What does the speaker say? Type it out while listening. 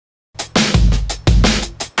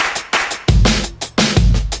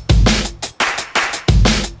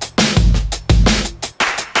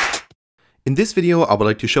In this video, I would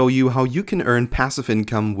like to show you how you can earn passive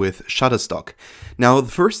income with Shutterstock. Now,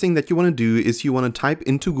 the first thing that you want to do is you want to type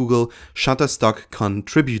into Google Shutterstock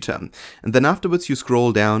Contributor. And then afterwards you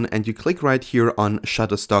scroll down and you click right here on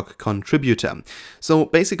Shutterstock Contributor. So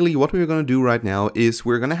basically what we're going to do right now is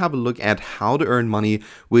we're going to have a look at how to earn money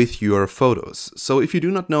with your photos. So if you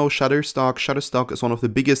do not know Shutterstock is one of the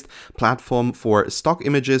biggest platform for stock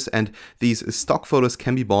images, and these stock photos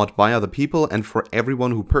can be bought by other people, and for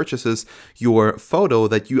everyone who purchases your photo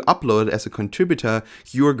that you upload as a contributor,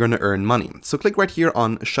 you're gonna earn money. So click right here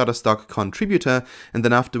on Shutterstock Contributor, and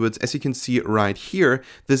then afterwards, as you can see right here,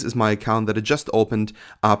 this is my account that I just opened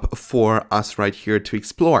up for us right here to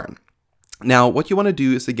explore. Now, what you want to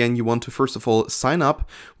do is, again, you want to first of all sign up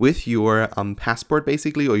with your passport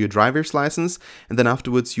basically, or your driver's license, and then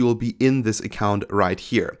afterwards you will be in this account right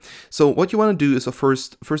here. So what you want to do is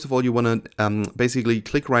first of all you want to basically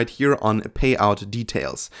click right here on payout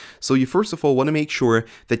details. So you first of all want to make sure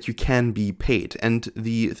that you can be paid, and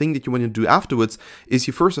the thing that you want to do afterwards is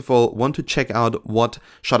you first of all want to check out what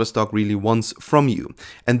Shutterstock really wants from you.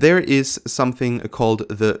 And there is something called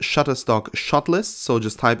the Shutterstock shot list. So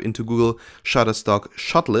just type into Google Shutterstock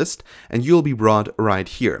shot list and you'll be brought right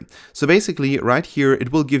here. So basically right here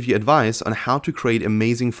it will give you advice on how to create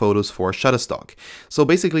amazing photos for Shutterstock. So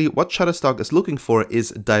basically what Shutterstock is looking for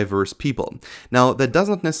is diverse people. Now that does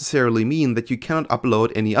not necessarily mean that you cannot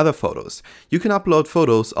upload any other photos. You can upload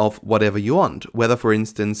photos of whatever you want, whether for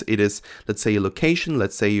instance it is, let's say, a location.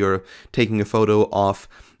 Let's say you're taking a photo of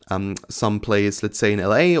some place, let's say in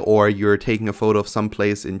LA, or you're taking a photo of some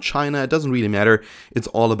place in China. It doesn't really matter. It's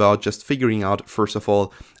all about just figuring out, first of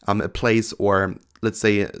all, a place, or let's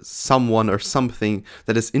say someone or something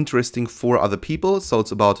that is interesting for other people. So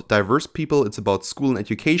it's about diverse people, it's about school and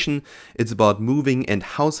education, it's about moving and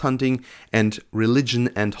house hunting and religion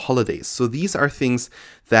and holidays. So these are things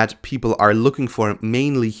that people are looking for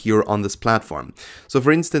mainly here on this platform. So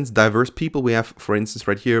for instance, diverse people, we have, for instance,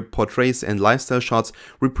 right here, portraits and lifestyle shots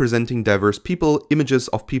representing diverse people, images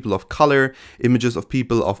of people of color, images of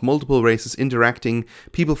people of multiple races interacting,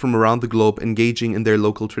 people from around the globe engaging in their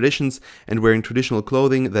local traditions and wearing traditional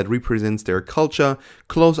clothing that represents their culture,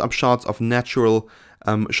 close-up shots of natural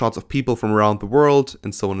shots of people from around the world,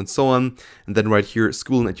 and so on and so on. And then right here,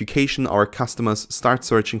 school and education, our customers start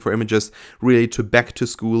searching for images related to back to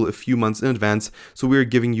school a few months in advance. So we're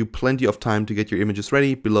giving you plenty of time to get your images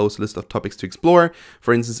ready. Below is a list of topics to explore.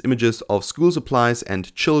 For instance, images of school supplies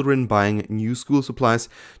and children buying new school supplies,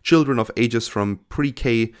 children of ages from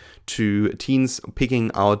pre-K to teens picking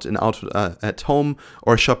out an outfit at home,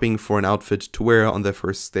 or shopping for an outfit to wear on their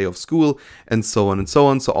first day of school, and so on and so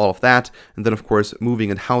on. So all of that. And then of course, moving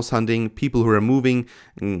and house hunting, people who are moving,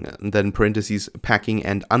 and then parentheses, packing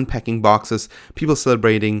and unpacking boxes, people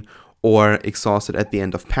celebrating or exhausted at the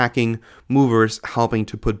end of packing, movers helping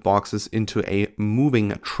to put boxes into a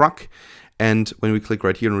moving truck. And when we click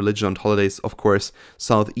right here on religion and holidays, of course,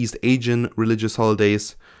 Southeast Asian religious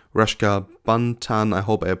holidays, Rashka Bantan, I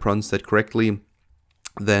hope I pronounced that correctly,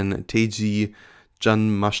 then Teji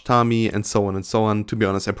Janmashtami, and so on and so on. To be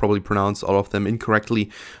honest, I probably pronounced all of them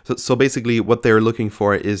incorrectly. So basically what they're looking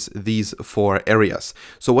for is these 4 areas.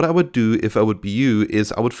 So what I would do if I would be you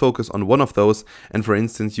is I would focus on one of those, and for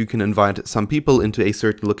instance you can invite some people into a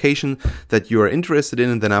certain location that you are interested in,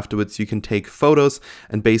 and then afterwards you can take photos,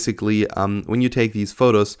 and basically when you take these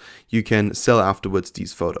photos you can sell afterwards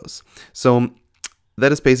these photos. So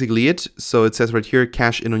that is basically it. So it says right here,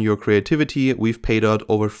 cash in on your creativity. We've paid out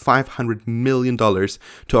over $500 million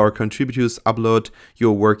to our contributors. Upload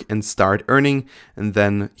your work and start earning. And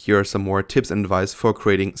then here are some more tips and advice for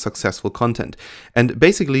creating successful content. And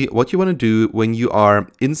basically what you want to do when you are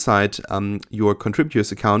inside your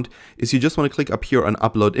contributors account is you just want to click up here on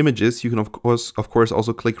upload images. You can of course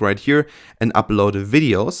also click right here and upload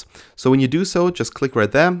videos. So when you do so, just click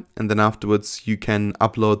right there, and then afterwards you can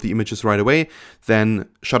upload the images right away. Then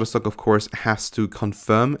Shutterstock, of course, has to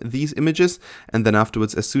confirm these images, and then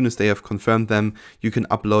afterwards, as soon as they have confirmed them, you can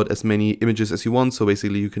upload as many images as you want. So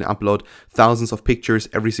basically you can upload thousands of pictures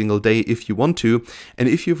every single day if you want to. And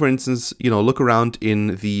if you, for instance, look around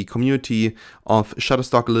in the community of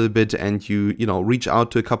Shutterstock a little bit, and you reach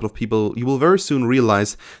out to a couple of people, you will very soon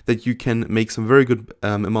realize that you can make some very good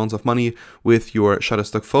amounts of money with your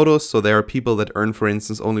Shutterstock photos. So there are people that earn, for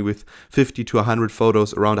instance, only with 50 to 100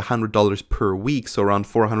 photos around $100 per week. So around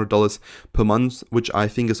 $400 per month, which I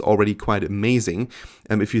think is already quite amazing.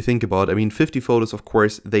 If you think about it, I mean, 50 photos, of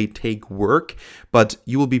course, they take work, but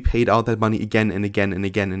you will be paid out that money again and again and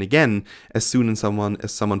again and again as soon as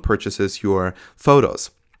someone purchases your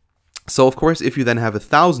photos. So of course, if you then have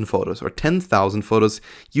 1,000 photos or 10,000 photos,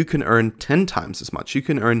 you can earn 10 times as much. You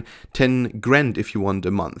can earn 10 grand if you want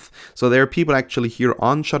a month. So there are people actually here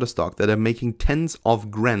on Shutterstock that are making tens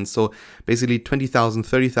of grand. So basically $20,000,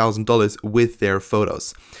 $30,000 with their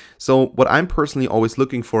photos. So what I'm personally always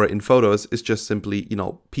looking for in photos is just simply,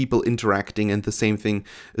 people interacting, and the same thing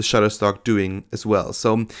is Shutterstock doing as well.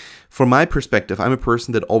 So from my perspective, I'm a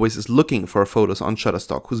person that always is looking for photos on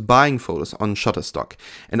Shutterstock, who's buying photos on Shutterstock.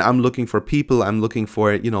 And I'm looking for people, I'm looking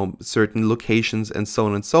for, certain locations and so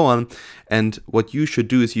on and so on. And what you should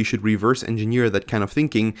do is you should reverse engineer that kind of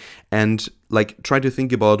thinking and try to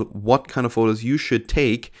think about what kind of photos you should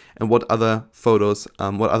take and what other photos,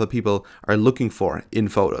 what other people are looking for in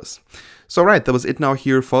photos. So alright, that was it now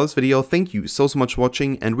here for this video. Thank you so much for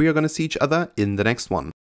watching, and we are going to see each other in the next one.